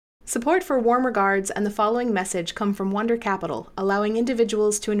Support for Warm Regards and the following message come from Wonder Capital, allowing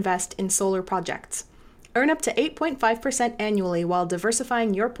individuals to invest in solar projects. Earn up to 8.5% annually while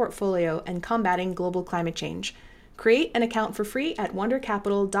diversifying your portfolio and combating global climate change. Create an account for free at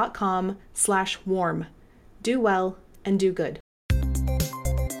wondercapital.com/warm. Do well and do good.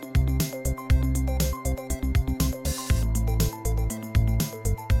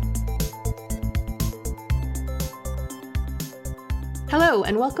 Hello,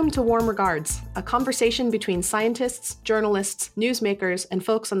 and welcome to Warm Regards, a conversation between scientists, journalists, newsmakers, and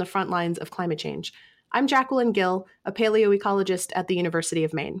folks on the front lines of climate change. I'm Jacqueline Gill, a paleoecologist at the University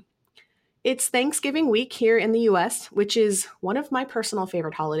of Maine. It's Thanksgiving week here in the US, which is one of my personal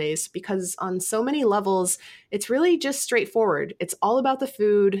favorite holidays because on so many levels, it's really just straightforward. It's all about the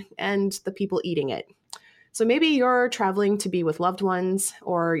food and the people eating it. So maybe you're traveling to be with loved ones,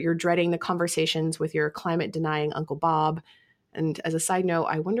 or you're dreading the conversations with your climate-denying Uncle Bob. And as a side note,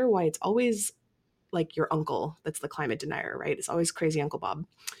 I wonder why it's always like your uncle that's the climate denier, right? It's always crazy Uncle Bob.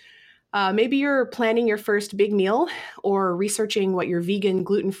 Maybe you're planning your first big meal or researching what your vegan,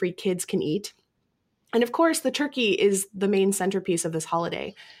 gluten-free kids can eat. And of course, the turkey is the main centerpiece of this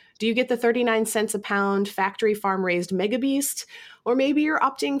holiday. Do you get the 39 cents a pound factory farm-raised mega beast? Or maybe you're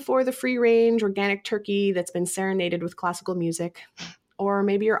opting for the free-range organic turkey that's been serenaded with classical music. Or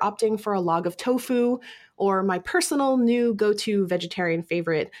maybe you're opting for a log of tofu, or my personal new go-to vegetarian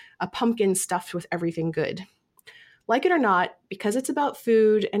favorite, a pumpkin stuffed with everything good. Like it or not, because it's about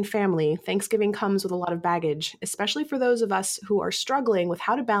food and family, Thanksgiving comes with a lot of baggage, especially for those of us who are struggling with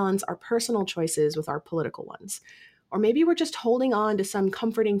how to balance our personal choices with our political ones. Or maybe we're just holding on to some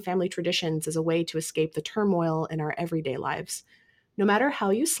comforting family traditions as a way to escape the turmoil in our everyday lives. No matter how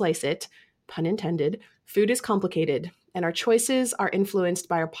you slice it, pun intended, food is complicated, and our choices are influenced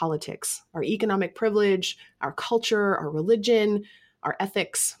by our politics, our economic privilege, our culture, our religion, our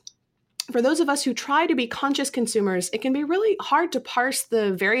ethics. For those of us who try to be conscious consumers, it can be really hard to parse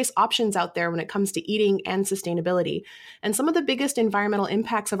the various options out there when it comes to eating and sustainability. And some of the biggest environmental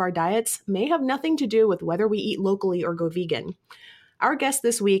impacts of our diets may have nothing to do with whether we eat locally or go vegan. Our guest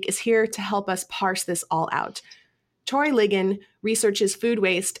this week is here to help us parse this all out. Tori Ligon researches food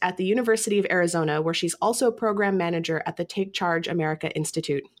waste at the University of Arizona, where she's also program manager at the Take Charge America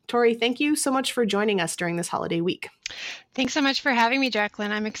Institute. Tori, thank you so much for joining us during this holiday week. Thanks so much for having me,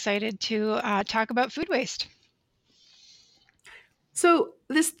 Jacqueline. I'm excited to talk about food waste. So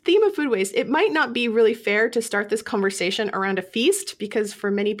this theme of food waste, it might not be really fair to start this conversation around a feast because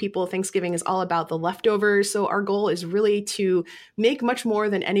for many people, Thanksgiving is all about the leftovers. So our goal is really to make much more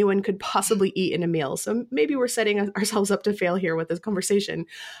than anyone could possibly eat in a meal. So maybe we're setting ourselves up to fail here with this conversation.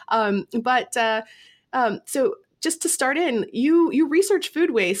 So just to start in, you research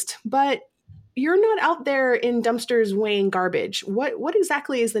food waste, but you're not out there in dumpsters weighing garbage. What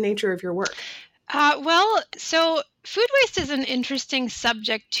exactly is the nature of your work? So food waste is an interesting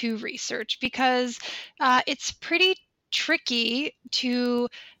subject to research because it's pretty tricky to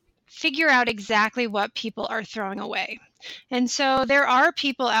figure out exactly what people are throwing away. And so there are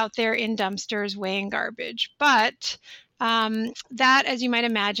people out there in dumpsters weighing garbage, but that, as you might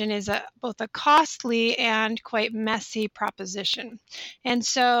imagine, is both a costly and quite messy proposition. And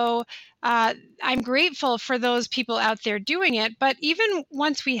so I'm grateful for those people out there doing it. But even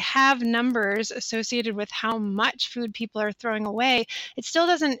once we have numbers associated with how much food people are throwing away, it still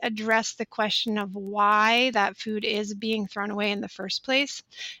doesn't address the question of why that food is being thrown away in the first place.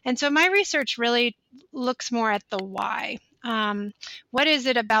 And so my research really looks more at the why. What is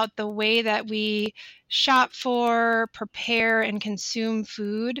it about the way that we shop for, prepare, and consume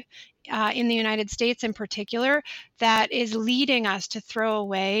food in the United States in particular that is leading us to throw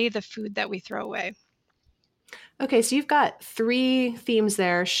away the food that we throw away? Okay, so you've got three themes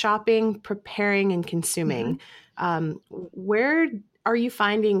there: shopping, preparing, and consuming. Mm-hmm. Where are you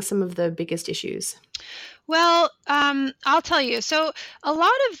finding some of the biggest issues? Well, I'll tell you. So a lot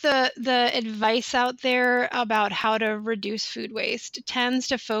of the advice out there about how to reduce food waste tends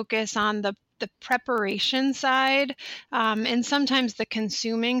to focus on the preparation side and sometimes the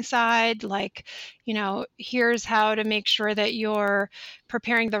consuming side, like, here's how to make sure that you're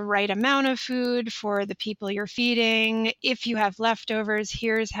preparing the right amount of food for the people you're feeding. If you have leftovers,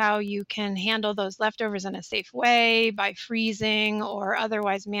 here's how you can handle those leftovers in a safe way by freezing or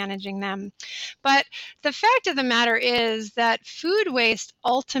otherwise managing them. But the fact of the matter is that food waste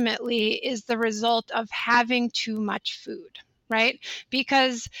ultimately is the result of having too much food. Right?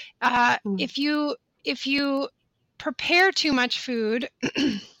 Because if you prepare too much food,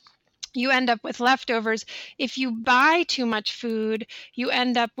 you end up with leftovers. If you buy too much food, you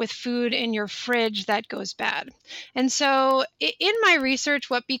end up with food in your fridge that goes bad. And so in my research,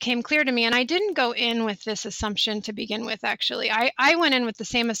 what became clear to me, and I didn't go in with this assumption to begin with, actually, I went in with the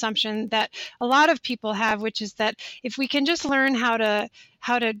same assumption that a lot of people have, which is that if we can just learn how to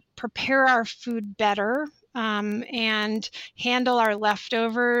prepare our food better, and handle our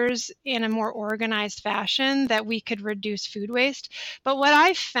leftovers in a more organized fashion, that we could reduce food waste. But what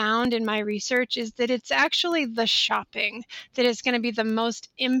I found in my research is that it's actually the shopping that is going to be the most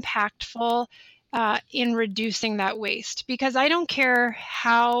impactful in reducing that waste. Because I don't care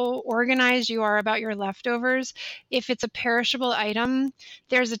how organized you are about your leftovers, if it's a perishable item,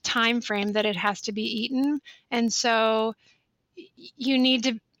 there's a time frame that it has to be eaten. And so you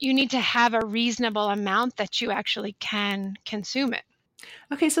need to have a reasonable amount that you actually can consume it.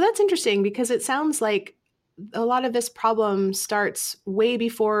 Okay, so that's interesting because it sounds like a lot of this problem starts way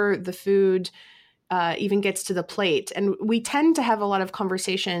before the food even gets to the plate. And we tend to have a lot of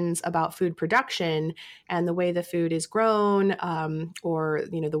conversations about food production and the way the food is grown, or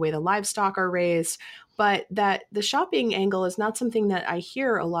the way the livestock are raised. But that the shopping angle is not something that I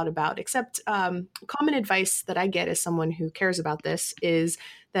hear a lot about, except common advice that I get as someone who cares about this is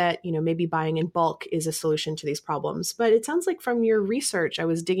that maybe buying in bulk is a solution to these problems. But it sounds like from your research, I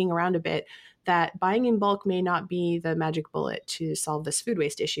was digging around a bit, that buying in bulk may not be the magic bullet to solve this food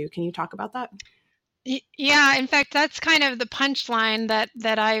waste issue. Can you talk about that? Yeah, in fact, that's kind of the punchline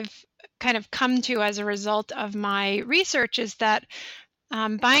that I've kind of come to as a result of my research, is that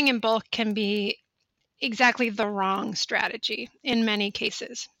buying in bulk can be exactly the wrong strategy in many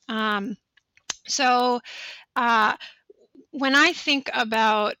cases. So when I think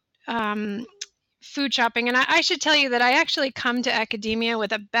about food shopping, and I should tell you that I actually come to academia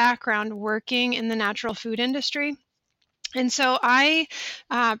with a background working in the natural food industry. And so I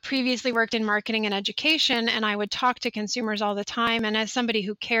previously worked in marketing and education, and I would talk to consumers all the time. And as somebody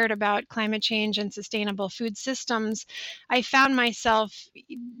who cared about climate change and sustainable food systems, I found myself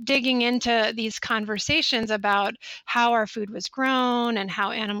digging into these conversations about how our food was grown and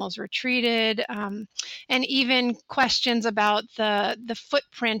how animals were treated, and even questions about the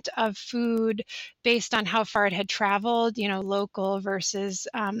footprint of food based on how far it had traveled, local versus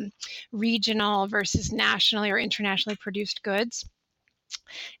regional versus nationally or internationally produced goods.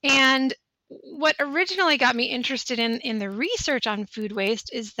 And what originally got me interested in the research on food waste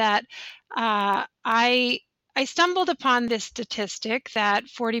is that I stumbled upon this statistic that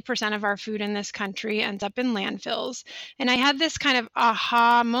 40% of our food in this country ends up in landfills. And I had this kind of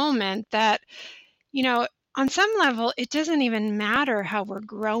aha moment that, on some level, it doesn't even matter how we're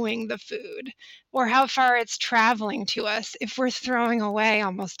growing the food or how far it's traveling to us if we're throwing away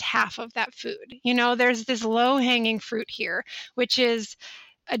almost half of that food. There's this low-hanging fruit here, which is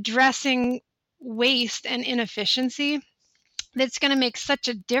addressing waste and inefficiency that's going to make such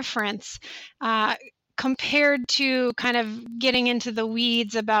a difference compared to kind of getting into the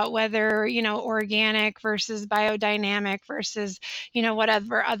weeds about whether, organic versus biodynamic versus,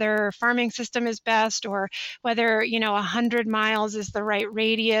 whatever other farming system is best, or whether, 100 miles is the right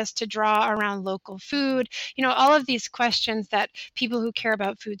radius to draw around local food. All of these questions that people who care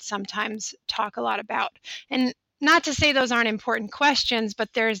about food sometimes talk a lot about. And not to say those aren't important questions,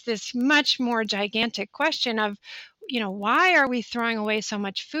 but there's this much more gigantic question of, why are we throwing away so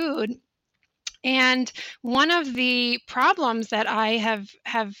much food? And one of the problems that I have,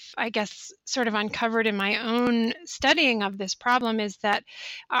 I guess, sort of uncovered in my own studying of this problem is that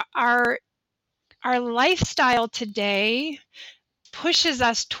our lifestyle today pushes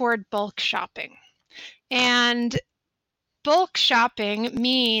us toward bulk shopping. And bulk shopping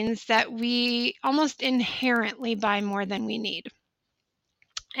means that we almost inherently buy more than we need.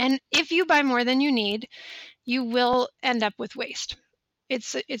 And if you buy more than you need, you will end up with waste.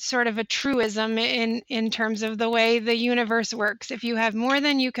 It's sort of a truism in terms of the way the universe works. If you have more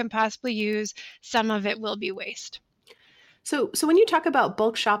than you can possibly use, some of it will be waste. So when you talk about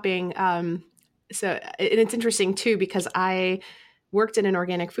bulk shopping, and it's interesting too, because I worked in an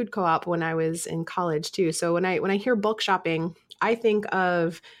organic food co-op when I was in college too. So when I hear bulk shopping, I think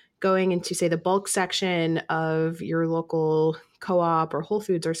of going into, say, the bulk section of your local co-op or Whole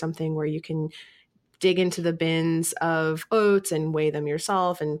Foods or something, where you can dig into the bins of oats and weigh them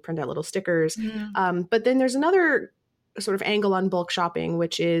yourself and print out little stickers. Mm. But then there's another sort of angle on bulk shopping,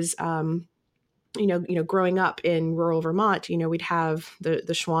 which is, growing up in rural Vermont, we'd have the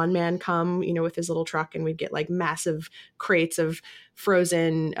Schwan man come, with his little truck, and we'd get like massive crates of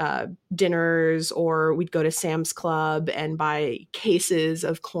frozen dinners, or we'd go to Sam's Club and buy cases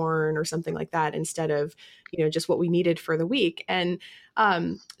of corn or something like that instead of, just what we needed for the week. And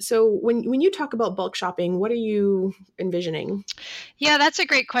so when you talk about bulk shopping, what are you envisioning? Yeah, that's a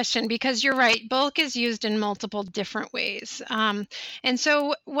great question because you're right. Bulk is used in multiple different ways. And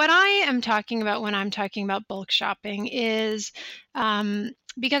so, what I am talking about when I'm talking about bulk shopping is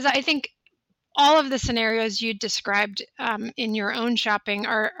because I think all of the scenarios you described in your own shopping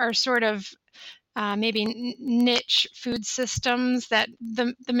are sort of maybe niche food systems that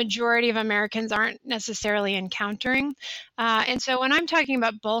the majority of Americans aren't necessarily encountering. And so when I'm talking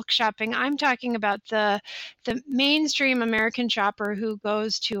about bulk shopping, I'm talking about the mainstream American shopper who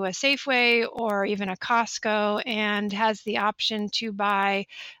goes to a Safeway or even a Costco and has the option to buy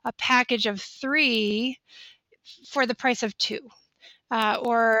a package of 3 for the price of 2.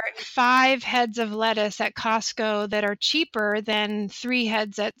 Or 5 heads of lettuce at Costco that are cheaper than 3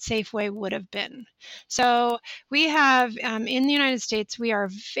 heads at Safeway would have been. So we have, in the United States, we are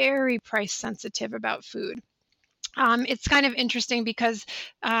very price sensitive about food. It's kind of interesting because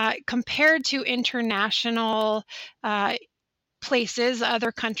compared to international places,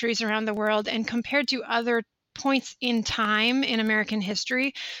 other countries around the world, and compared to other points in time in American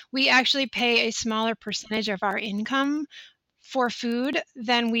history, we actually pay a smaller percentage of our income for food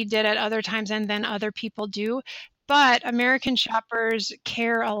than we did at other times and than other people do. But American shoppers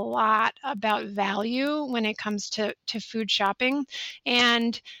care a lot about value when it comes to food shopping.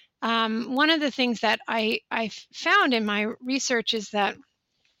 And one of the things that I found in my research is that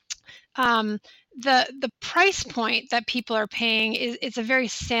the price point that people are paying is a very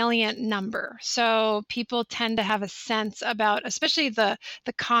salient number. So people tend to have a sense about, especially the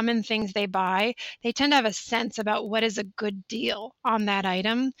common things they buy, they tend to have a sense about what is a good deal on that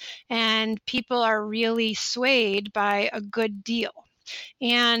item. And people are really swayed by a good deal.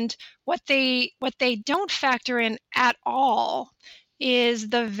 And what they don't factor in at all is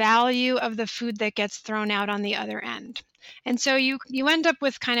the value of the food that gets thrown out on the other end. And so you end up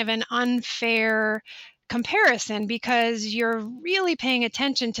with kind of an unfair comparison because you're really paying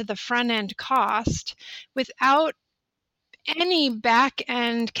attention to the front end cost without any back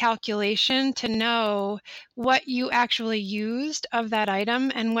end calculation to know what you actually used of that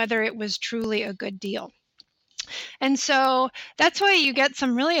item and whether it was truly a good deal. And so that's why you get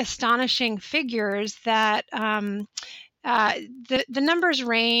some really astonishing figures that the numbers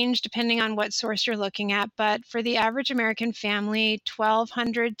range depending on what source you're looking at, but for the average American family,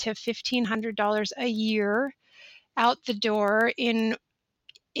 $1,200 to $1,500 a year out the door in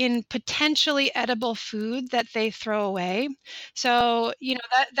potentially edible food that they throw away. So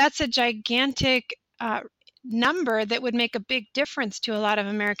that's a gigantic number that would make a big difference to a lot of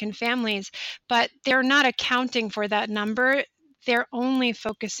American families, but they're not accounting for that number. They're only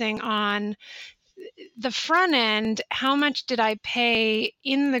focusing on the front end. How much did I pay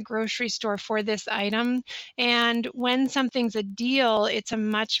in the grocery store for this item? And when something's a deal, it's a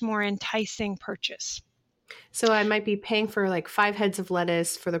much more enticing purchase. So I might be paying for like 5 heads of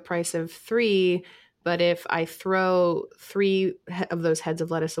lettuce for the price of 3, but if I throw 3 of those heads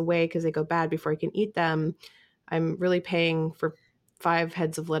of lettuce away because they go bad before I can eat them, I'm really paying for 5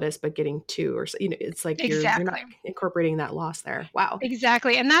 heads of lettuce, but getting 2, or it's like exactly. You're not incorporating that loss there. Wow.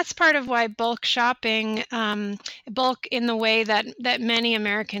 Exactly. And that's part of why bulk shopping, bulk in the way that many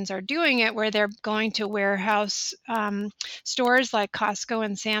Americans are doing it, where they're going to warehouse stores like Costco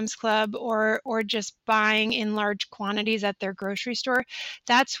and Sam's Club, or just buying in large quantities at their grocery store.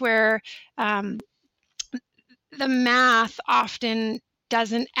 That's where the math often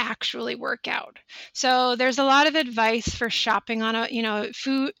doesn't actually work out. So there's a lot of advice for shopping on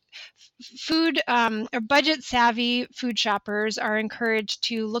food or budget savvy food shoppers are encouraged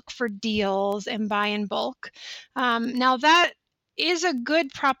to look for deals and buy in bulk. Now that is a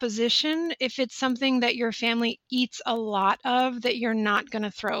good proposition if it's something that your family eats a lot of that you're not going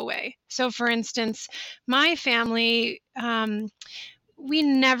to throw away. So for instance, my family, we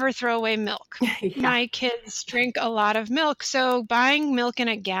never throw away milk. Yeah. My kids drink a lot of milk. So buying milk in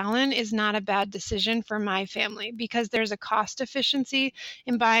a gallon is not a bad decision for my family because there's a cost efficiency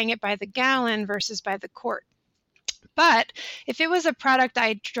in buying it by the gallon versus by the quart. But if it was a product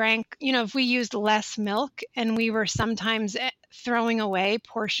I drank, if we used less milk and we were sometimes throwing away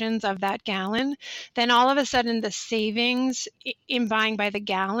portions of that gallon, then all of a sudden the savings in buying by the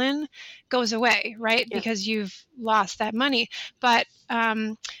gallon goes away, right? Yeah. Because you've lost that money. But,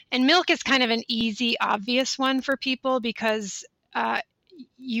 and milk is kind of an easy, obvious one for people because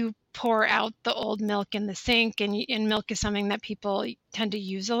you pour out the old milk in the sink, and milk is something that people tend to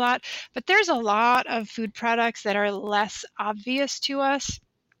use a lot. But there's a lot of food products that are less obvious to us,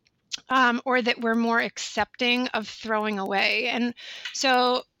 or that we're more accepting of throwing away. And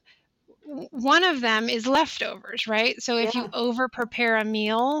so one of them is leftovers, right? So if you over prepare a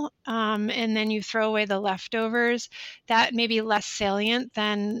meal, and then you throw away the leftovers, that may be less salient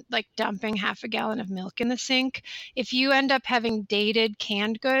than like dumping half a gallon of milk in the sink. If you end up having dated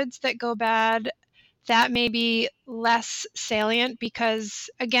canned goods that go bad, that may be less salient because,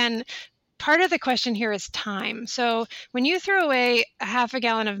 again, part of the question here is time. So when you throw away a half a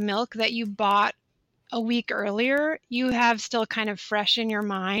gallon of milk that you bought a week earlier, you have still kind of fresh in your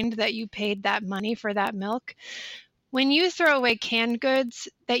mind that you paid that money for that milk. When you throw away canned goods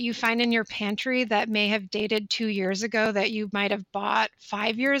that you find in your pantry that may have dated 2 years ago, that you might have bought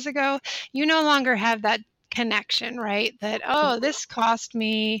 5 years ago, you no longer have that connection, right? That, oh, this cost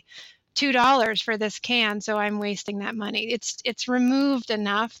me $2 for this can, so I'm wasting that money. It's removed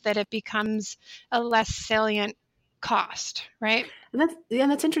enough that it becomes a less salient cost, right? And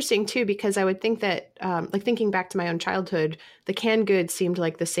that's interesting too, because I would think that, like thinking back to my own childhood, the canned goods seemed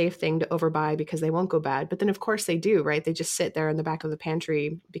like the safe thing to overbuy because they won't go bad. But then of course they do, right? They just sit there in the back of the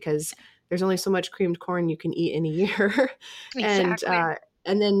pantry because there's only so much creamed corn you can eat in a year. Exactly.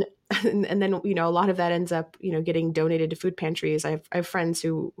 and then and then, a lot of that ends up, getting donated to food pantries. I have friends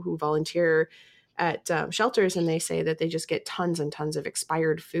who volunteer at shelters, and they say that they just get tons and tons of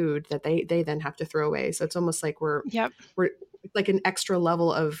expired food that they then have to throw away. So it's almost like we're like an extra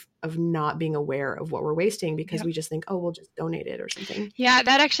level of not being aware of what we're wasting because we just think, oh, we'll just donate it or something. Yeah,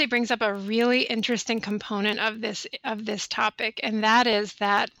 that actually brings up a really interesting component of this topic, and that is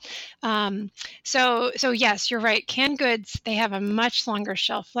that so yes, you're right. Canned goods, they have a much longer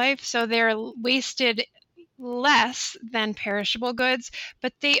shelf life, so they're wasted less than perishable goods,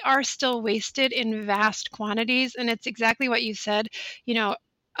 but they are still wasted in vast quantities. And it's exactly what you said.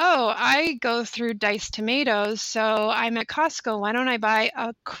 Oh, I go through diced tomatoes, so I'm at Costco. Why don't I buy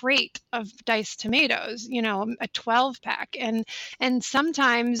a crate of diced tomatoes, a 12 pack? And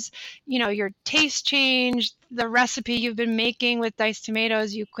sometimes, your taste changed, the recipe you've been making with diced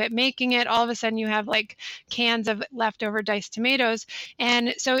tomatoes, you quit making it. All of a sudden you have like cans of leftover diced tomatoes.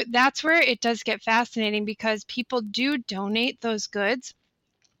 And so that's where it does get fascinating, because people do donate those goods.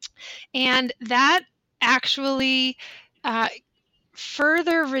 And that actually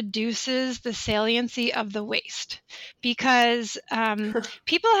further reduces the saliency of the waste, because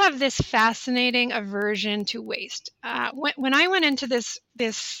people have this fascinating aversion to waste. When I went into this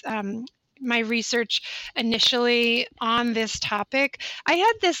my research initially on this topic, I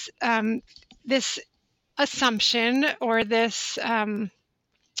had this assumption, or this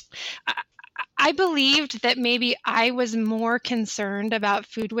I believed that maybe I was more concerned about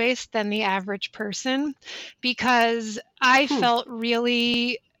food waste than the average person, because I felt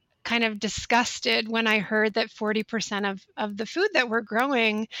really kind of disgusted when I heard that 40% of the food that we're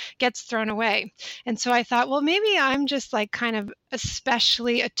growing gets thrown away. And so I thought, well, maybe I'm just like kind of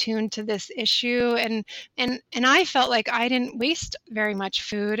especially attuned to this issue. And I felt like I didn't waste very much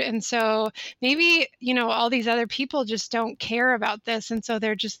food. And so maybe, all these other people just don't care about this. And so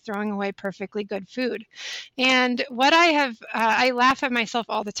they're just throwing away perfectly good food. And what I laugh at myself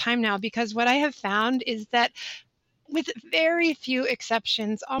all the time now, because what I have found is that, with very few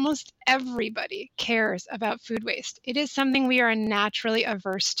exceptions, almost everybody cares about food waste. It is something we are naturally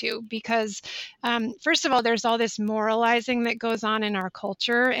averse to because, first of all, there's all this moralizing that goes on in our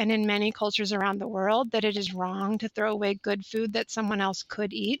culture and in many cultures around the world, that it is wrong to throw away good food that someone else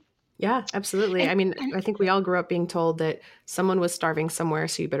could eat. Yeah, absolutely. I think we all grew up being told that someone was starving somewhere,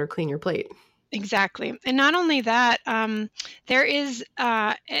 so you better clean your plate. Exactly. And not only that, there is,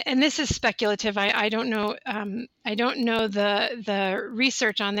 and this is speculative. I don't know. I don't know the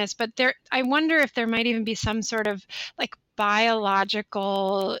research on this, but I wonder if there might even be some sort of like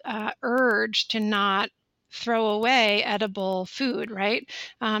biological urge to not throw away edible food, right?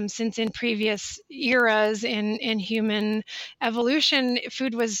 Since in previous eras in human evolution,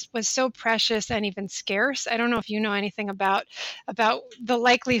 food was so precious and even scarce. I don't know if you know anything about the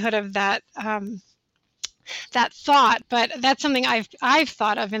likelihood of that that thought, but that's something I've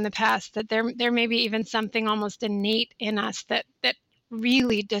thought of in the past, that there may be even something almost innate in us that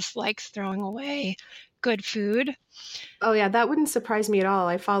really dislikes throwing away good food. Oh yeah, that wouldn't surprise me at all.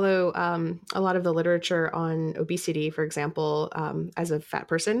 I follow a lot of the literature on obesity, for example, as a fat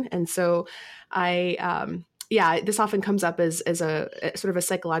person, and so this often comes up as a sort of a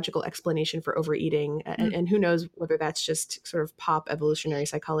psychological explanation for overeating, and who knows whether that's just sort of pop evolutionary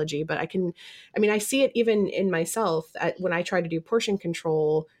psychology. But I see it even in myself when I try to do portion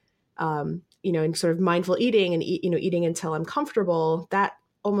control. and sort of mindful eating and eating until I'm comfortable, that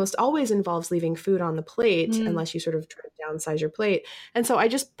almost always involves leaving food on the plate unless you sort of try to downsize your plate. And so I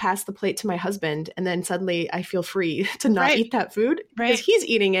just pass the plate to my husband, and then suddenly I feel free to not eat that food because he's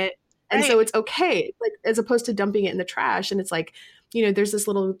eating it. And so it's okay, like, as opposed to dumping it in the trash. And it's like, there's this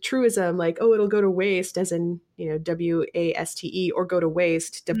little truism like, oh, it'll go to waste, as in, WASTE, or go to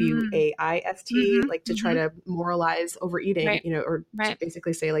waste, WAIST, like to try to moralize overeating, or to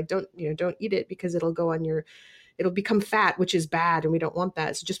basically say like, don't eat it because it'll go on it'll become fat, which is bad, and we don't want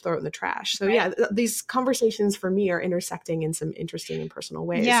that. So just throw it in the trash. So these conversations for me are intersecting in some interesting and personal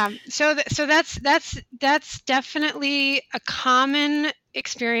ways. Yeah. So that's definitely a common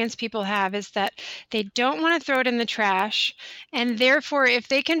experience people have, is that they don't want to throw it in the trash, and therefore if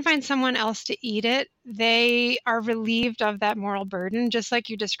they can find someone else to eat it, they are relieved of that moral burden, just like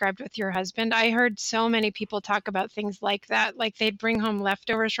you described with your husband. I heard so many people talk about things like that, like they'd bring home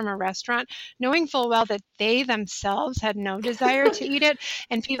leftovers from a restaurant knowing full well that they themselves had no desire to eat it.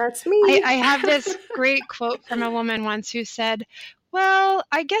 And people, that's me. I have this great quote from a woman once who said, well,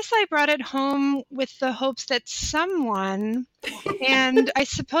 I guess I brought it home with the hopes that someone, and I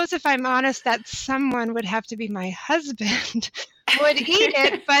suppose if I'm honest, that someone would have to be my husband, would eat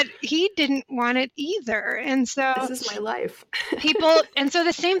it, but he didn't want it either. And so this is my life. And so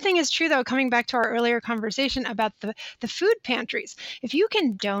the same thing is true, though, coming back to our earlier conversation about the food pantries. If you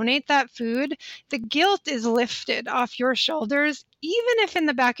can donate that food, the guilt is lifted off your shoulders, even if in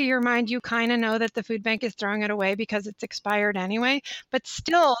the back of your mind you kind of know that the food bank is throwing it away because it's expired anyway. But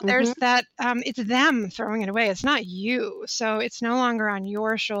still, there's that, it's them throwing it away. It's not you. So it's no longer on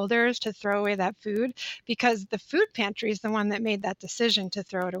your shoulders to throw away that food, because the food pantry is the one that made that decision to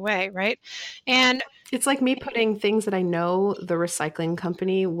throw it away, right? And it's like me putting things that I know the recycling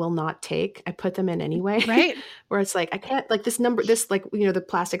company will not take. I put them in anyway. Right. Where it's like, I can't, like the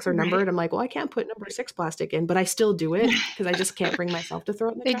plastics are numbered. I'm like, well, I can't put number 6 plastic in, but I still do it because I just can't bring myself to throw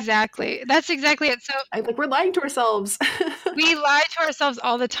it in the trash. Exactly. That's exactly it. So we're lying to ourselves. We lie to ourselves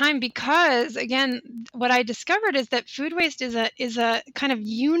all the time, because again, what I discovered is that food waste is a kind of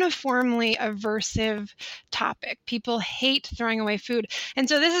uniformly aversive topic. People hate throwing away food. And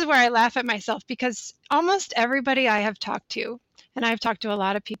so this is where I laugh at myself, because almost everybody I have talked to, and I've talked to a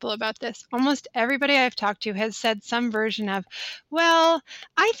lot of people about this, almost everybody I've talked to has said some version of, well,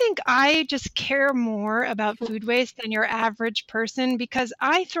 I think I just care more about food waste than your average person because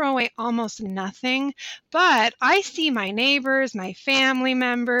I throw away almost nothing, but I see my neighbors, my family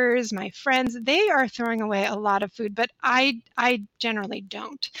members, my friends, they are throwing away a lot of food, but I generally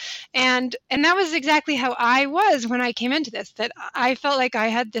don't. And that was exactly how I was when I came into this, that I felt like I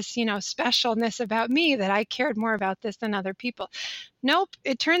had this, specialness about me, that I cared more about this than other people. Nope.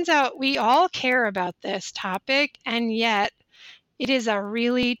 It turns out we all care about this topic, and yet it is a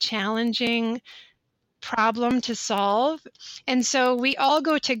really challenging problem to solve. And so we all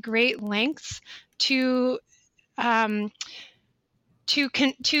go to great lengths to convince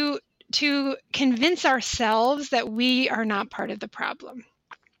ourselves that we are not part of the problem.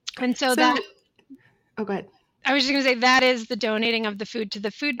 And so that... Oh, go ahead. I was just going to say, that is the donating of the food to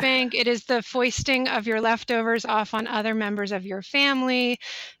the food bank. It is the foisting of your leftovers off on other members of your family,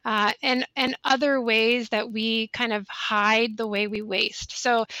 and other ways that we kind of hide the way we waste.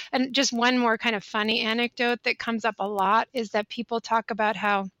 So, and just one more kind of funny anecdote that comes up a lot is that people talk about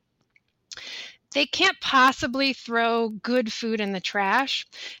how they can't possibly throw good food in the trash.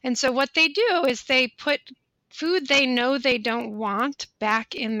 And so what they do is they put food they know they don't want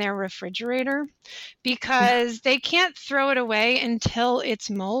back in their refrigerator, because they can't throw it away until it's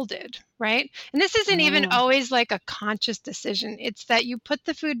molded, right? And this isn't even always like a conscious decision. It's that you put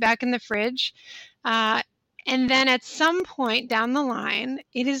the food back in the fridge, and then at some point down the line,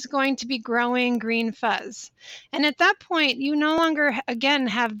 it is going to be growing green fuzz. And at that point, you no longer, again,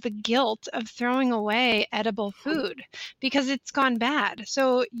 have the guilt of throwing away edible food because it's gone bad.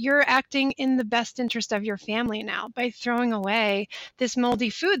 So you're acting in the best interest of your family now by throwing away this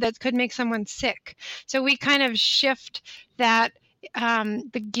moldy food that could make someone sick. So we kind of shift that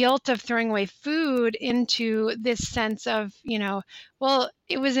the guilt of throwing away food into this sense of, well,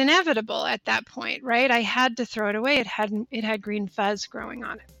 it was inevitable at that point, right? I had to throw it away. It had green fuzz growing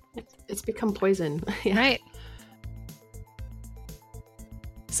on it. It's become poison. Yeah. Right.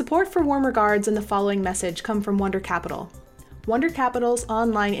 Support for Warm Regards and the following message come from Wonder Capital. Wonder Capital's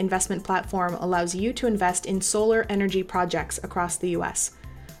online investment platform allows you to invest in solar energy projects across the U.S.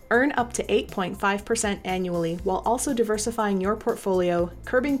 Earn up to 8.5% annually while also diversifying your portfolio,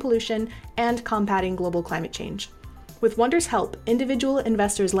 curbing pollution, and combating global climate change. With Wonder's help, individual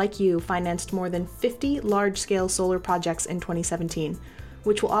investors like you financed more than 50 large-scale solar projects in 2017.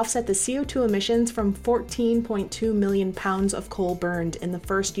 which will offset the CO2 emissions from 14.2 million pounds of coal burned in the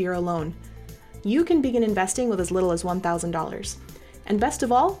first year alone. You can begin investing with as little as $1,000. And best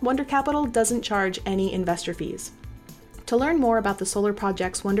of all, Wonder Capital doesn't charge any investor fees. To learn more about the solar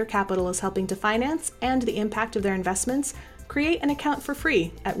projects Wonder Capital is helping to finance and the impact of their investments, create an account for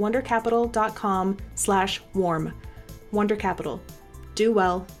free at wondercapital.com/warm. Wonder Capital. Do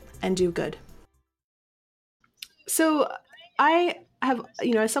well and do good. So I have,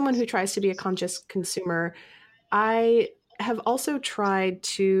 as someone who tries to be a conscious consumer, I have also tried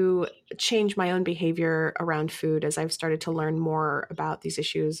to change my own behavior around food as I've started to learn more about these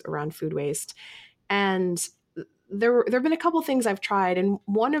issues around food waste. And there have been a couple things I've tried, and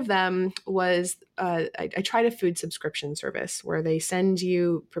one of them was I tried a food subscription service where they send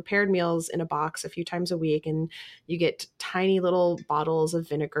you prepared meals in a box a few times a week, and you get tiny little bottles of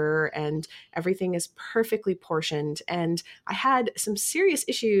vinegar, and everything is perfectly portioned. And I had some serious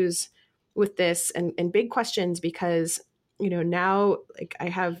issues with this and big questions because now like I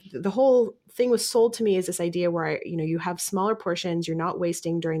have the whole thing was sold to me as this idea where you have smaller portions, you're not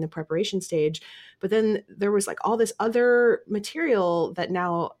wasting during the preparation stage. But then there was like all this other material that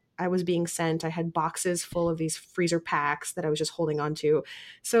now I was being sent. I had boxes full of these freezer packs that I was just holding on to.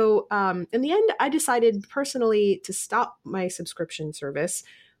 So in the end, I decided personally to stop my subscription service,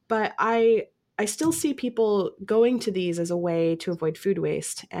 but I still see people going to these as a way to avoid food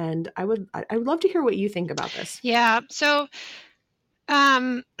waste. And I would love to hear what you think about this. Yeah. So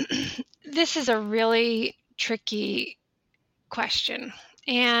this is a really tricky question.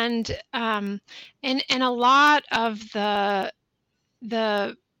 And a lot of the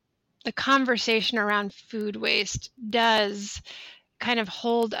conversation around food waste does kind of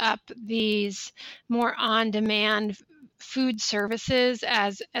hold up these more on-demand food services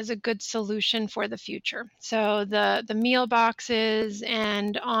as a good solution for the future. So the meal boxes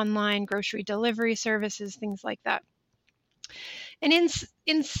and online grocery delivery services, things like that. And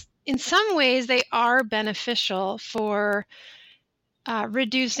in some ways, they are beneficial for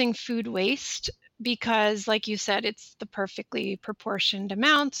reducing food waste because, like you said, it's the perfectly proportioned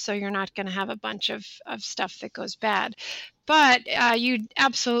amount, so you're not going to have a bunch of stuff that goes bad. But you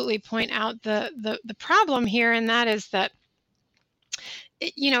absolutely point out the problem here, and that is that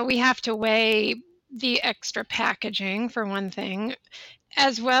we have to weigh the extra packaging for one thing,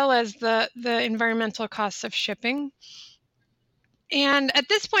 as well as the environmental costs of shipping. And at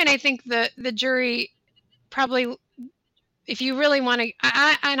this point, I think the jury probably, if you really want to,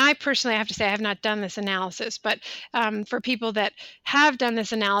 I personally have to say I have not done this analysis, but for people that have done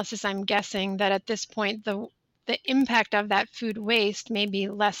this analysis, I'm guessing that at this point, the impact of that food waste may be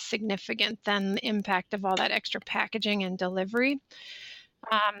less significant than the impact of all that extra packaging and delivery.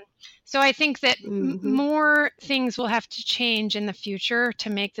 So I think that more things will have to change in the future to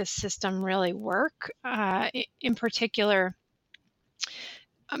make this system really work. In particular,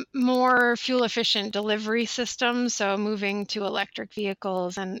 more fuel-efficient delivery systems, so moving to electric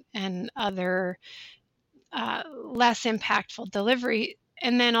vehicles and other less impactful delivery,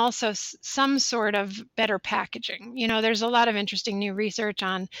 and then also some sort of better packaging. There's a lot of interesting new research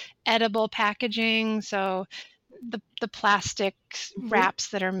on edible packaging, so the plastic wraps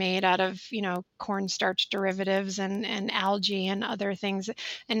that are made out of cornstarch derivatives and algae and other things.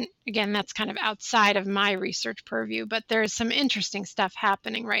 And again, that's kind of outside of my research purview, but there's some interesting stuff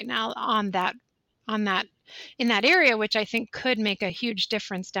happening right now in that area, which I think could make a huge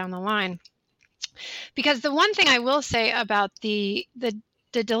difference down the line. Because the one thing I will say about the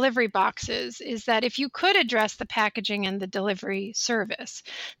delivery boxes is that if you could address the packaging and the delivery service,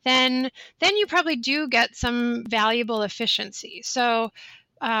 then you probably do get some valuable efficiency. So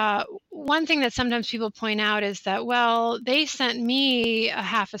one thing that sometimes people point out is that, well, they sent me a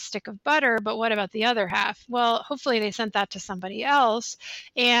half a stick of butter, but what about the other half? Well, hopefully they sent that to somebody else.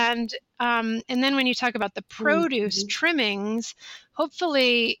 And then when you talk about the produce trimmings,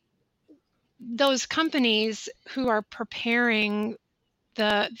 hopefully those companies who are preparing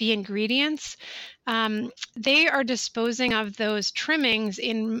the ingredients, they are disposing of those trimmings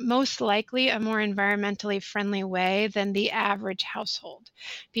in most likely a more environmentally friendly way than the average household,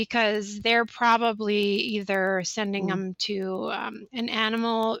 because they're probably either sending them to an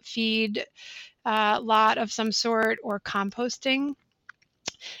animal feed lot of some sort or composting.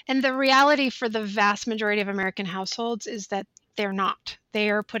 And the reality for the vast majority of American households is that they're not. They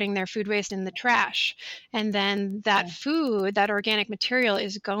are putting their food waste in the trash. And then that food, that organic material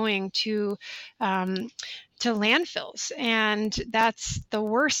is going to landfills. And that's the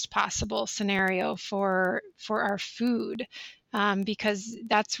worst possible scenario for our food. because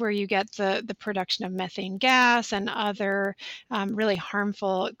that's where you get the production of methane gas and other really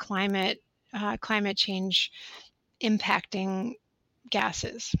harmful climate change impacting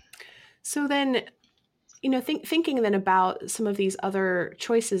gases. So then, thinking then about some of these other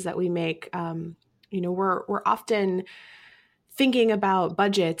choices that we make, we're often thinking about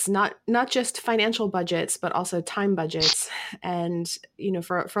budgets, not just financial budgets, but also time budgets. And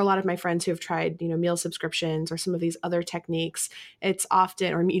for a lot of my friends who have tried meal subscriptions or some of these other techniques, it's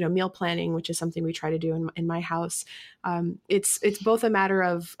often, or meal planning, which is something we try to do in my house. It's both a matter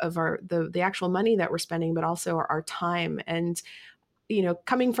of the actual money that we're spending, but also our time. And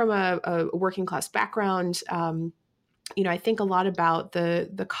coming from a working class background, I think a lot about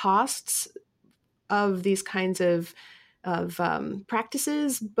the costs of these kinds of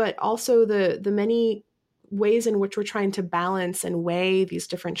practices, but also the many ways in which we're trying to balance and weigh these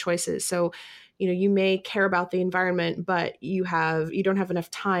different choices. So, you may care about the environment, but you don't have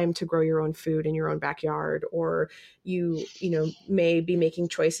enough time to grow your own food in your own backyard, or you may be making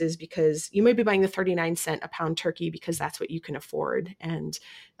choices because you may be buying the 39-cent a pound turkey because that's what you can afford, and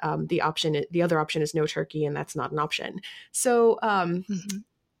the other option is no turkey, and that's not an option. So,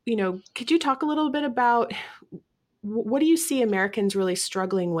 could you talk a little bit about what do you see Americans really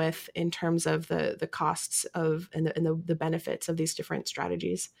struggling with in terms of the costs of and the benefits of these different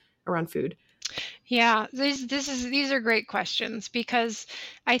strategies around food? Yeah, these are great questions, because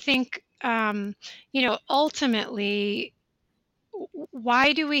I think ultimately,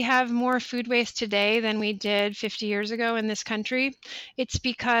 why do we have more food waste today than we did 50 years ago in this country? It's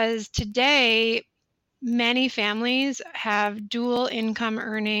because today many families have dual income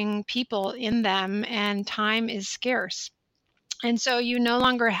earning people in them, and time is scarce. And so you no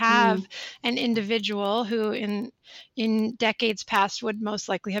longer have an individual who in decades past would most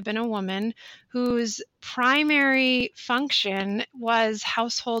likely have been a woman, whose primary function was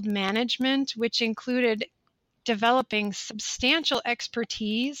household management, which included developing substantial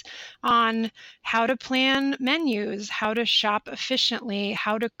expertise on how to plan menus, how to shop efficiently,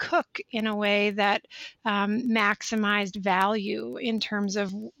 how to cook in a way that maximized value in terms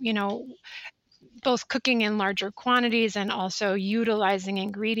of, both cooking in larger quantities and also utilizing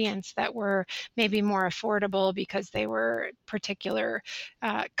ingredients that were maybe more affordable because they were particular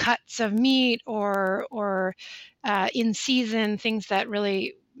cuts of meat or in season, things that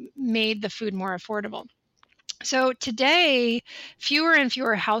really made the food more affordable. So today, fewer and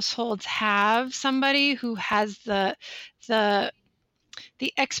fewer households have somebody who has the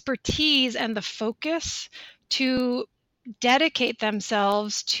expertise and the focus to dedicate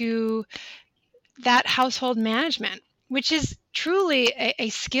themselves to that household management, which is truly a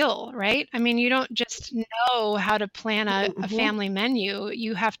skill, right? I mean, you don't just know how to plan a family menu.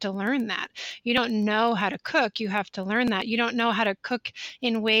 You have to learn that. You don't know how to cook. You have to learn that. You don't know how to cook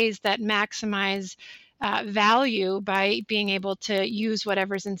in ways that maximize value by being able to use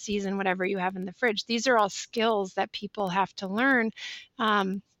whatever's in season, whatever you have in the fridge. These are all skills that people have to learn.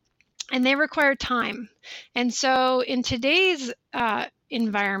 And they require time. And so in today's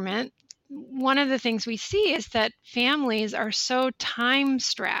environment, one of the things we see is that families are so time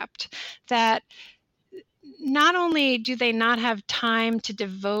strapped that not only do they not have time to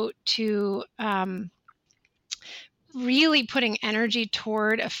devote to really putting energy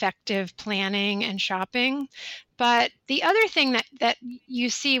toward effective planning and shopping, but the other thing that you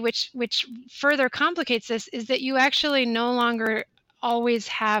see, which further complicates this, is that you actually no longer always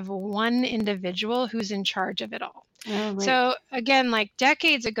have one individual who's in charge of it all. Oh, right. So again, like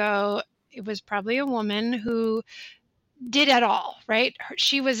decades ago, it was probably a woman who did it all, right?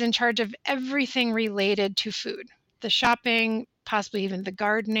 She was in charge of everything related to food, the shopping, possibly even the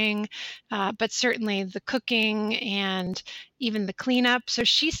gardening, but certainly the cooking and even the cleanup. So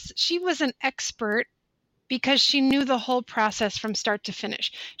she was an expert because she knew the whole process from start to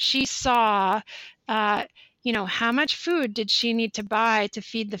finish. She saw how much food did she need to buy to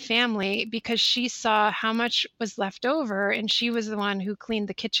feed the family, because she saw how much was left over, and she was the one who cleaned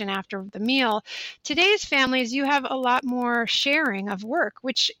the kitchen after the meal. Today's families, you have a lot more sharing of work,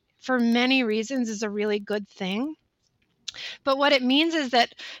 which for many reasons is a really good thing. But what it means is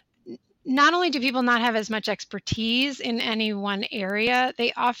that not only do people not have as much expertise in any one area,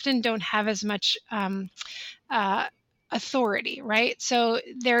 they often don't have as much authority, right? So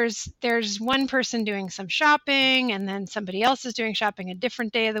there's one person doing some shopping, and then somebody else is doing shopping a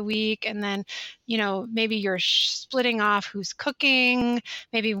different day of the week, and then maybe you're splitting off who's cooking.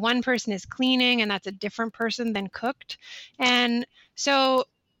 Maybe one person is cleaning, and that's a different person than cooked. And so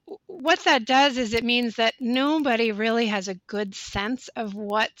what that does is it means that nobody really has a good sense of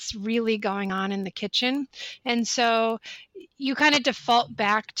what's really going on in the kitchen. And so you kind of default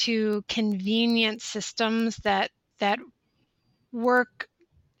back to convenient systems that work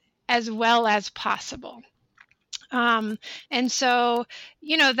as well as possible. And so,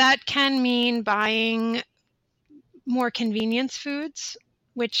 that can mean buying more convenience foods,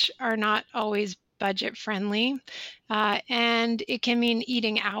 which are not always budget friendly. And it can mean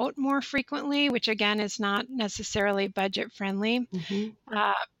eating out more frequently, which again is not necessarily budget friendly.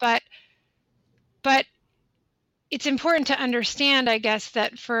 But it's important to understand, I guess,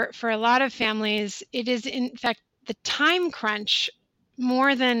 that for a lot of families, it is in fact the time crunch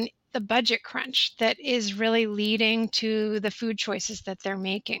more than the budget crunch that is really leading to the food choices that they're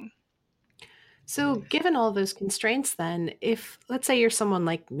making. So, given all those constraints, then, if let's say you're someone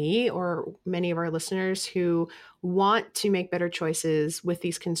like me or many of our listeners who want to make better choices with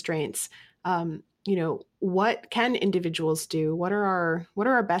these constraints, what can individuals do? What are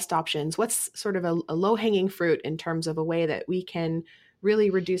our best options? What's sort of a low hanging fruit in terms of a way that we can really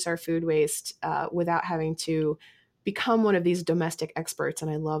reduce our food waste without having to become one of these domestic experts? And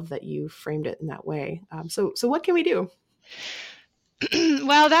I love that you framed it in that way. So what can we do?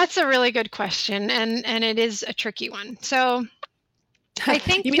 Well, that's a really good question, and it is a tricky one. So I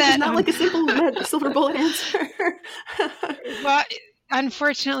think you mean there's not like a simple silver bullet answer? Well,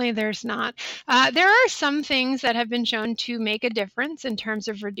 unfortunately, there's not. There are some things that have been shown to make a difference in terms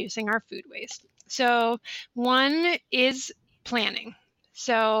of reducing our food waste. So one is planning.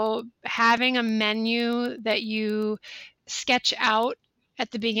 So having a menu that you sketch out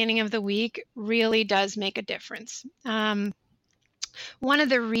at the beginning of the week really does make a difference. One of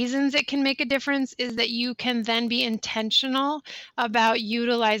the reasons it can make a difference is that you can then be intentional about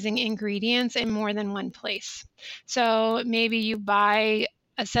utilizing ingredients in more than one place. So maybe you buy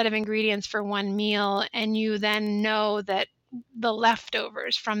a set of ingredients for one meal and you then know that the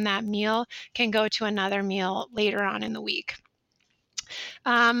leftovers from that meal can go to another meal later on in the week.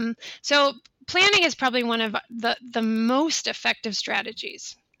 So planning is probably one of the most effective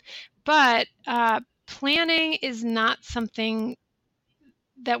strategies. But planning is not something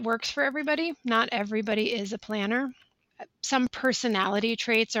that works for everybody. Not everybody is a planner. Some personality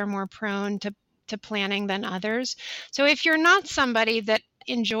traits are more prone to planning than others. So if you're not somebody that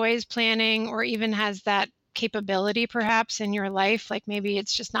enjoys planning or even has that capability perhaps in your life, like maybe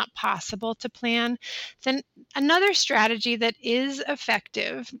it's just not possible to plan, then another strategy that is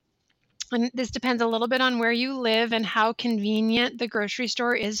effective, and this depends a little bit on where you live and how convenient the grocery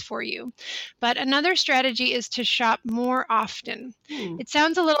store is for you. But another strategy is to shop more often. It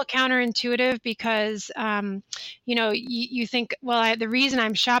sounds a little counterintuitive because, you think, well, the reason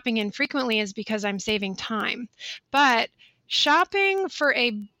I'm shopping infrequently is because I'm saving time. But shopping for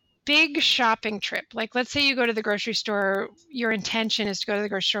a big shopping trip, like let's say you go to the grocery store, your intention is to go to the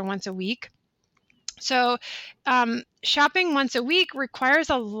grocery store once a week. So shopping once a week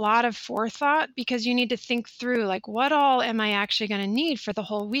requires a lot of forethought because you need to think through, like, what all am I actually going to need for the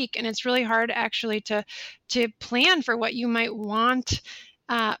whole week? And it's really hard actually to plan for what you might want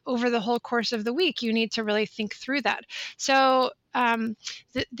over the whole course of the week. You need to really think through that. So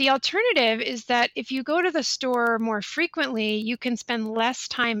the alternative is that if you go to the store more frequently, you can spend less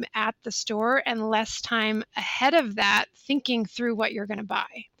time at the store and less time ahead of that thinking through what you're going to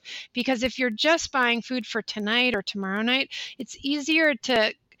buy. Because if you're just buying food for tonight or tomorrow night, it's easier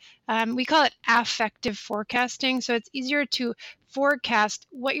to, we call it affective forecasting. So it's easier to forecast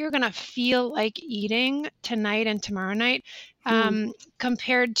what you're going to feel like eating tonight and tomorrow night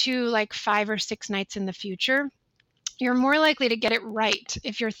compared to like 5 or 6 nights in the future. You're more likely to get it right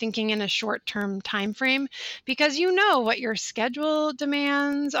if you're thinking in a short-term time frame because you know what your schedule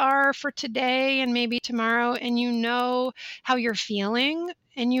demands are for today and maybe tomorrow, and you know how you're feeling,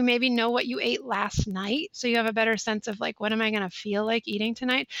 and you maybe know what you ate last night, so you have a better sense of like, what am I going to feel like eating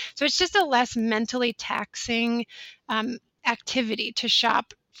tonight? So it's just a less mentally taxing activity to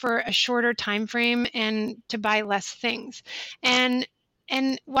shop for a shorter time frame and to buy less things. And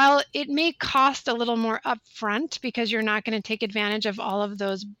while it may cost a little more upfront because you're not going to take advantage of all of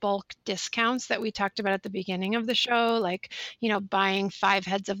those bulk discounts that we talked about at the beginning of the show, like, buying 5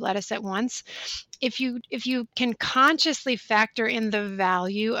 heads of lettuce at once, if you can consciously factor in the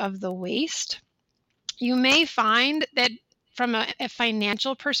value of the waste, you may find that from a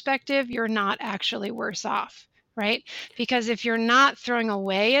financial perspective, you're not actually worse off. Right? Because if you're not throwing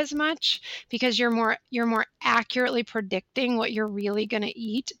away as much, because you're more accurately predicting what you're really going to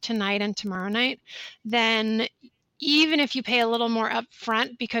eat tonight and tomorrow night, then even if you pay a little more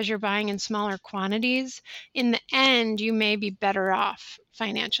upfront because you're buying in smaller quantities, in the end, you may be better off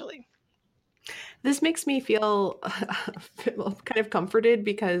financially. This makes me feel kind of comforted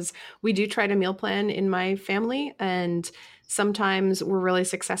because we do try to meal plan in my family, and sometimes we're really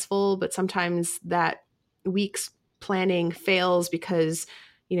successful, but sometimes that week's planning fails because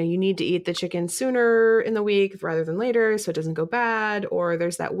you need to eat the chicken sooner in the week rather than later so it doesn't go bad, or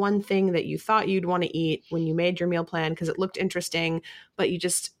there's that one thing that you thought you'd want to eat when you made your meal plan because it looked interesting, but you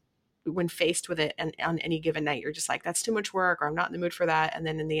just when faced with it and on any given night you're just like, that's too much work, or I'm not in the mood for that, and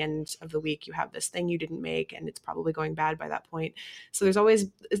then in the end of the week you have this thing you didn't make and it's probably going bad by that point. So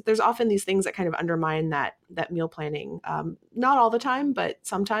there's often these things that kind of undermine that meal planning, not all the time but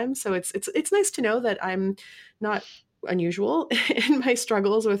sometimes. So it's nice to know that I'm not unusual in my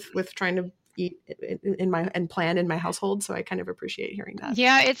struggles with trying to eat in my and plan in my household. So I kind of appreciate hearing that.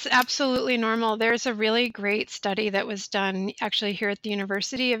 Yeah, it's absolutely normal. There's a really great study that was done actually here at the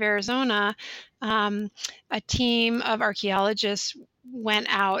University of Arizona. A team of archaeologists went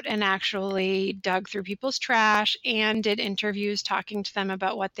out and actually dug through people's trash and did interviews talking to them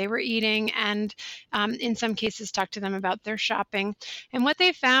about what they were eating, and in some cases talked to them about their shopping. And what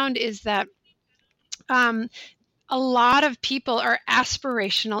they found is that um, a lot of people are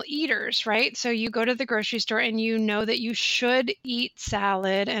aspirational eaters, right? So you go to the grocery store and you know that you should eat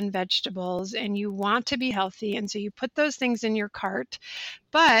salad and vegetables and you want to be healthy. And so you put those things in your cart,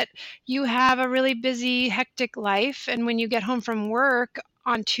 but you have a really busy, hectic life. And when you get home from work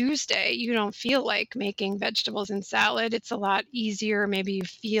on Tuesday, you don't feel like making vegetables and salad. It's a lot easier. Maybe you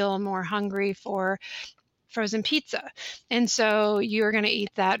feel more hungry for frozen pizza. And so you're going to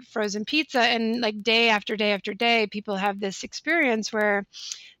eat that frozen pizza. And like day after day after day, people have this experience where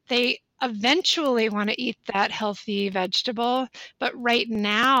they eventually want to eat that healthy vegetable. But right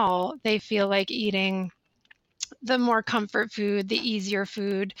now, they feel like eating the more comfort food, the easier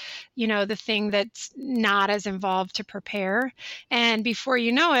food, the thing that's not as involved to prepare. And before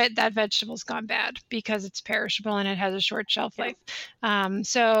you know it, that vegetable's gone bad because it's perishable and it has a short shelf life.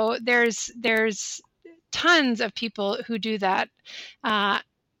 So there's tons of people who do that,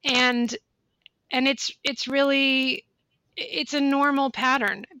 and it's really it's a normal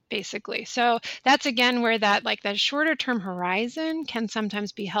pattern basically. So that's again where that shorter term horizon can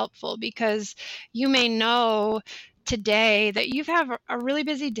sometimes be helpful, because you may know today that you have a really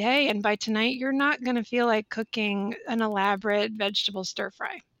busy day, and by tonight you're not going to feel like cooking an elaborate vegetable stir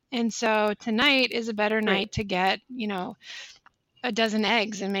fry, and so tonight is a better night to get a dozen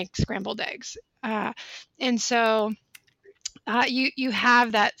eggs and make scrambled eggs. And so you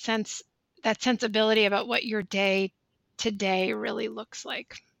have that sensibility about what your day today really looks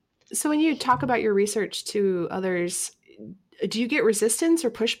like. So when you talk about your research to others, do you get resistance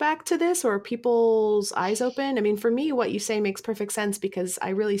or pushback to this, or are people's eyes open? I mean, for me, what you say makes perfect sense because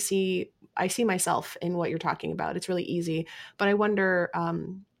I see myself in what you're talking about. It's really easy, but I wonder,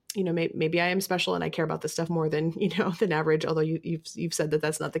 maybe I am special and I care about this stuff more than than average. Although you've said that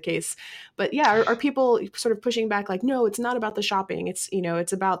that's not the case. But yeah, are people sort of pushing back like, no, it's not about the shopping. It's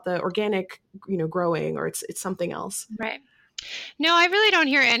it's about the organic growing, or it's something else. Right. No, I really don't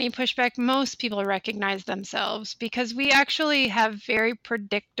hear any pushback. Most people recognize themselves because we actually have very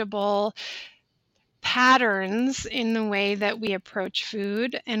predictable patterns in the way that we approach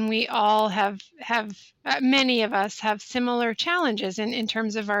food, and we all have many of us have similar challenges in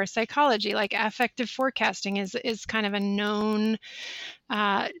terms of our psychology. Like affective forecasting is kind of a known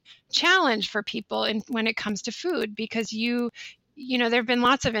challenge for people when it comes to food, because there have been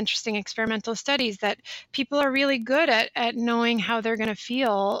lots of interesting experimental studies that people are really good at knowing how they're going to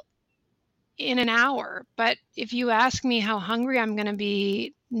feel in an hour. But if you ask me how hungry I'm going to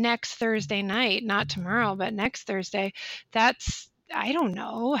be next Thursday night, not tomorrow, but next Thursday, I don't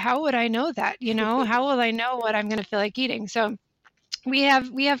know. How would I know that? How will I know what I'm going to feel like eating? So we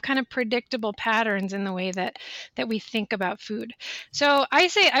have kind of predictable patterns in the way that we think about food. So I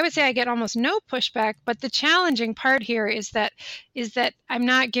would say I get almost no pushback, but the challenging part here is that I'm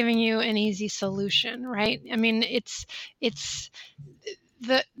not giving you an easy solution, right? I mean,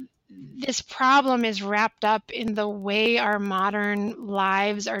 this problem is wrapped up in the way our modern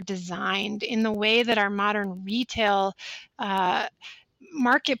lives are designed, in the way that our modern retail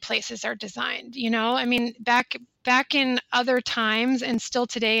marketplaces are designed. I mean, back in other times, and still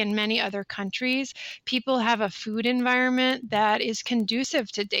today in many other countries, people have a food environment that is conducive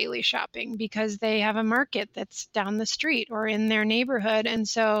to daily shopping because they have a market that's down the street or in their neighborhood. And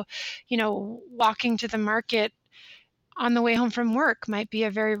so, walking to the market on the way home from work might be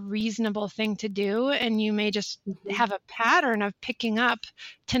a very reasonable thing to do, and you may just have a pattern of picking up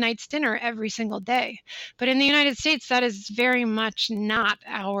tonight's dinner every single day. But in the United States, that is very much not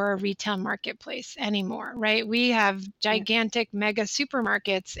our retail marketplace anymore, right? We have gigantic mega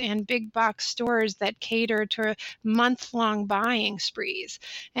supermarkets and big box stores that cater to month-long buying sprees.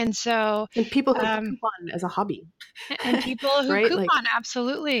 And so, And people who coupon as a hobby. and people who right? coupon,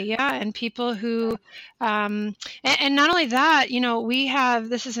 absolutely, yeah. And people who, and not only that, we have,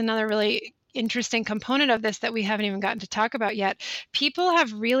 this is another really interesting component of this that we haven't even gotten to talk about yet. People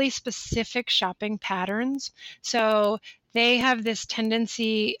have really specific shopping patterns. So they have this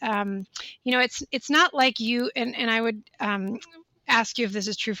tendency, it's not like you, and I would ask you if this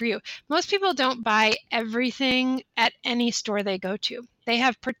is true for you. Most people don't buy everything at any store they go to. They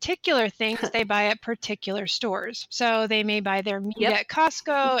have particular things they buy at particular stores. So they may buy their meat at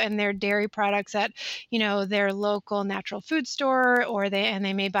Costco and their dairy products at, their local natural food store, or they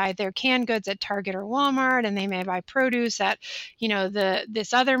may buy their canned goods at Target or Walmart, and they may buy produce at,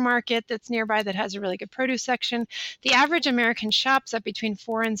 this other market that's nearby that has a really good produce section. The average American shops at between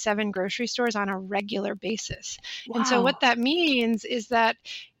 4 and 7 grocery stores on a regular basis. Wow. And so what that means is that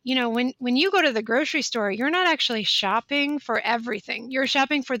when you go to the grocery store, you're not actually shopping for everything. You're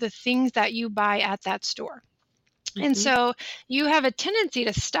shopping for the things that you buy at that store. Mm-hmm. And so you have a tendency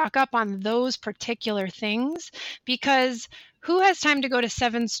to stock up on those particular things, because who has time to go to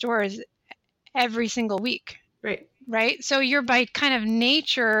 7 stores every single week? Right. So you're, by kind of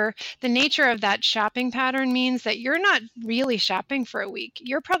nature, the nature of that shopping pattern means that you're not really shopping for a week.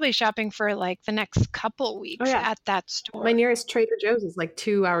 You're probably shopping for like the next couple weeks at that store. My nearest Trader Joe's is like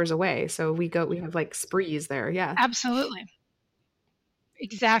 2 hours away. So we have like sprees there. Yeah, absolutely.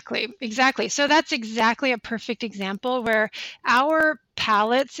 Exactly. So that's exactly a perfect example where our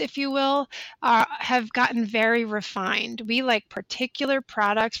palates, if you will, have gotten very refined. We like particular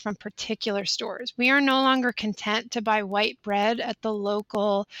products from particular stores. We are no longer content to buy white bread at the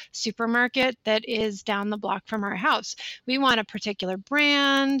local supermarket that is down the block from our house. We want a particular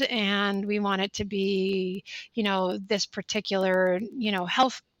brand, and we want it to be, this particular,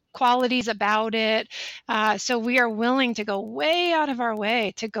 health qualities about it. So we are willing to go way out of our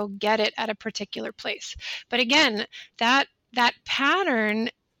way to go get it at a particular place. But again, that pattern,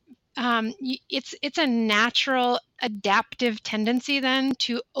 it's a natural adaptive tendency then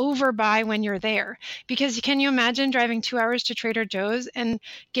to overbuy when you're there. Because can you imagine driving 2 hours to Trader Joe's and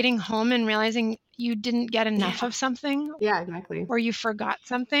getting home and realizing you didn't get enough of something? Yeah, exactly. Or you forgot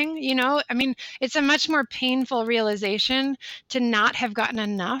something, it's a much more painful realization to not have gotten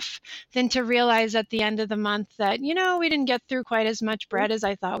enough than to realize at the end of the month that, we didn't get through quite as much bread as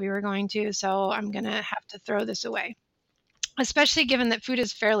I thought we were going to, so I'm going to have to throw this away. Especially given that food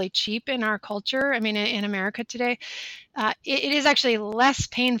is fairly cheap in our culture. In America today, it is actually less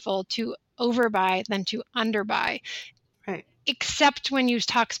painful to overbuy than to underbuy. Right. Except when you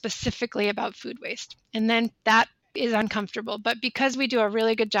talk specifically about food waste. And then that is uncomfortable. But because we do a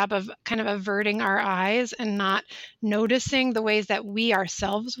really good job of kind of averting our eyes and not noticing the ways that we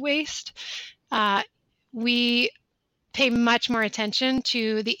ourselves waste, we pay much more attention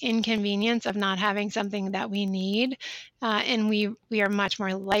to the inconvenience of not having something that we need. And we are much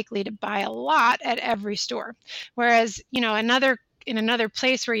more likely to buy a lot at every store. Whereas, in another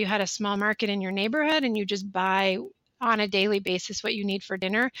place where you had a small market in your neighborhood and you just buy on a daily basis what you need for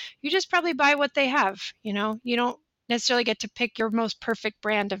dinner, you just probably buy what they have. You don't necessarily get to pick your most perfect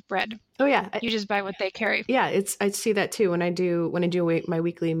brand of bread. Oh yeah, you just buy what they carry. Yeah, I see that too when I do my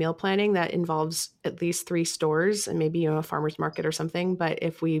weekly meal planning. That involves at least 3 stores and maybe a farmer's market or something. But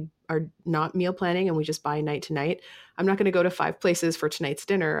if we are not meal planning and we just buy night to night, I'm not going to go to 5 places for tonight's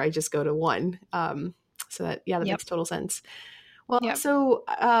dinner. I just go to 1. So that makes total sense. Well, so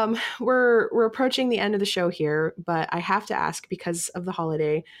we're approaching the end of the show here, but I have to ask, because of the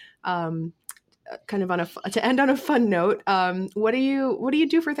holiday, kind of to end on a fun note, what do you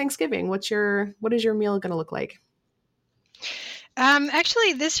do for Thanksgiving? What is your meal going to look like?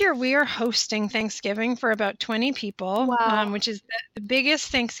 Actually, this year we are hosting Thanksgiving for about 20 people, wow. Which is the biggest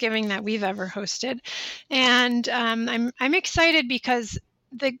Thanksgiving that we've ever hosted, and I'm excited because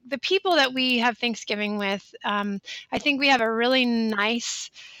the people that we have Thanksgiving with, I think we have a really nice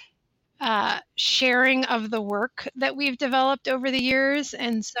sharing of the work that we've developed over the years.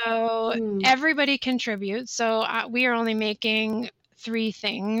 And so everybody contributes. So we are only making 3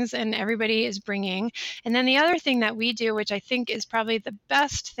 things and everybody is bringing. And then the other thing that we do, which I think is probably the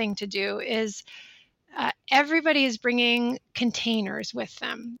best thing to do, is everybody is bringing containers with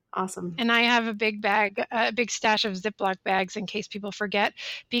them. Awesome. And I have a big stash of Ziploc bags in case people forget,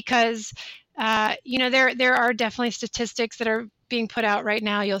 because there are definitely statistics that are being put out right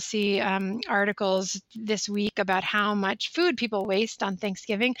now. You'll see articles this week about how much food people waste on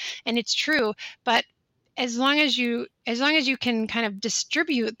Thanksgiving, and it's true. But as long as you can kind of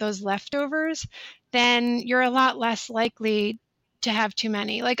distribute those leftovers, then you're a lot less likely to have too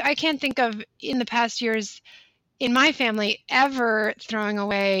many. Like, I can't think of in the past years in my family ever throwing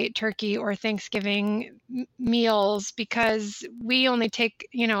away turkey or Thanksgiving meals, because we only take,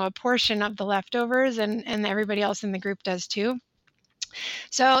 a portion of the leftovers, and everybody else in the group does too.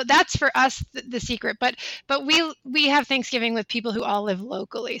 So that's for us the secret. But we have Thanksgiving with people who all live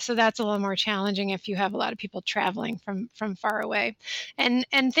locally, so that's a little more challenging if you have a lot of people traveling from far away. And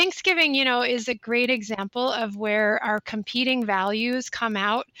Thanksgiving, is a great example of where our competing values come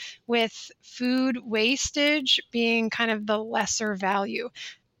out, with food wastage being kind of the lesser value.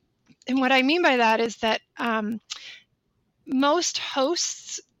 And what I mean by that is that most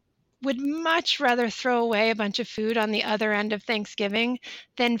hosts would much rather throw away a bunch of food on the other end of Thanksgiving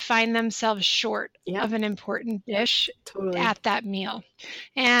than find themselves short of an important dish at that meal.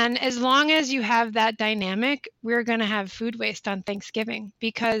 And as long as you have that dynamic, we're going to have food waste on Thanksgiving,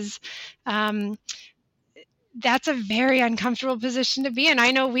 because that's a very uncomfortable position to be in.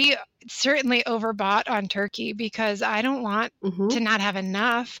 I know we certainly overbought on turkey because I don't want to not have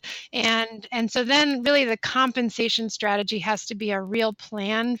enough. And so then really the compensation strategy has to be a real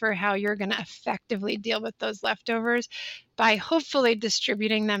plan for how you're going to effectively deal with those leftovers by hopefully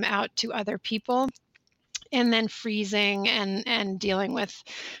distributing them out to other people, and then freezing and dealing with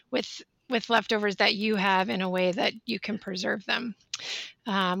leftovers that you have in a way that you can preserve them.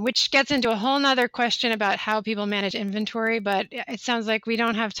 Which gets into a whole nother question about how people manage inventory, but it sounds like we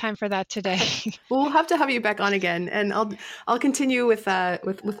don't have time for that today. Well, we'll have to have you back on again, and I'll continue with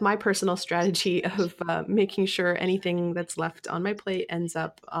my personal strategy of making sure anything that's left on my plate ends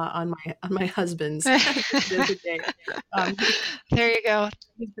up on my husband's. There you go.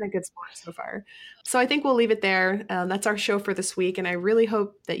 He's been a good sport so far. So I think we'll leave it there. That's our show for this week, and I really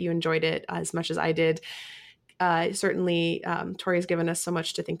hope that you enjoyed it as much as I did. Certainly, Tori's given us so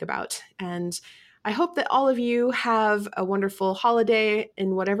much to think about. And I hope that all of you have a wonderful holiday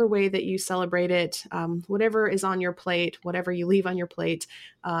in whatever way that you celebrate it, whatever is on your plate, whatever you leave on your plate,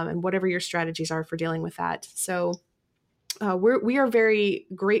 and whatever your strategies are for dealing with that. So we are very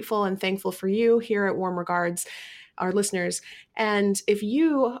grateful and thankful for you here at Warm Regards, our listeners. And if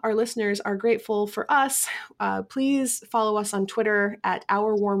you, our listeners, are grateful for us, please follow us on Twitter at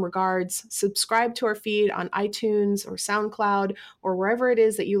Our Warm Regards. Subscribe to our feed on iTunes or SoundCloud or wherever it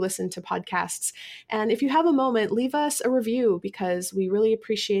is that you listen to podcasts. And if you have a moment, leave us a review, because we really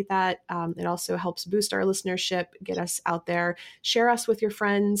appreciate that. It also helps boost our listenership, get us out there. Share us with your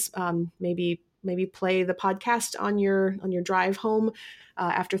friends. Maybe play the podcast on your drive home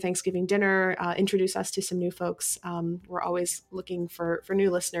after Thanksgiving dinner. Introduce us to some new folks. We're always looking for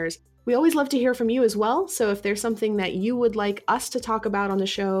new listeners. We always love to hear from you as well. So if there's something that you would like us to talk about on the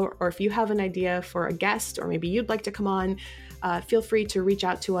show, or if you have an idea for a guest, or maybe you'd like to come on, feel free to reach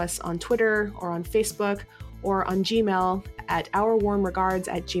out to us on Twitter or on Facebook or on Gmail at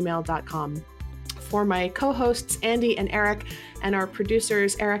ourwarmregards@gmail.com. For my co-hosts, Andy and Eric, and our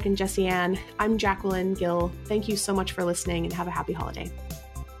producers, Eric and Jessie Ann, I'm Jacqueline Gill. Thank you so much for listening, and have a happy holiday.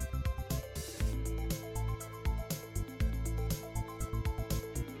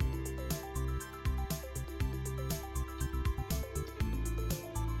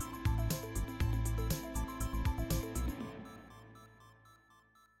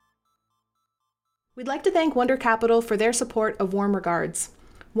 We'd like to thank Wonder Capital for their support of Warm Regards.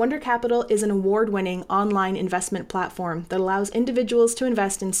 Wonder Capital is an award-winning online investment platform that allows individuals to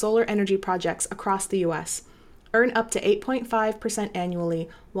invest in solar energy projects across the U.S. Earn up to 8.5% annually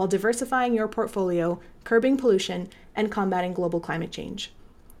while diversifying your portfolio, curbing pollution, and combating global climate change.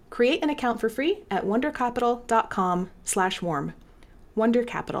 Create an account for free at wondercapital.com/warm. Wonder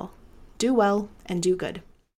Capital. Do well and do good.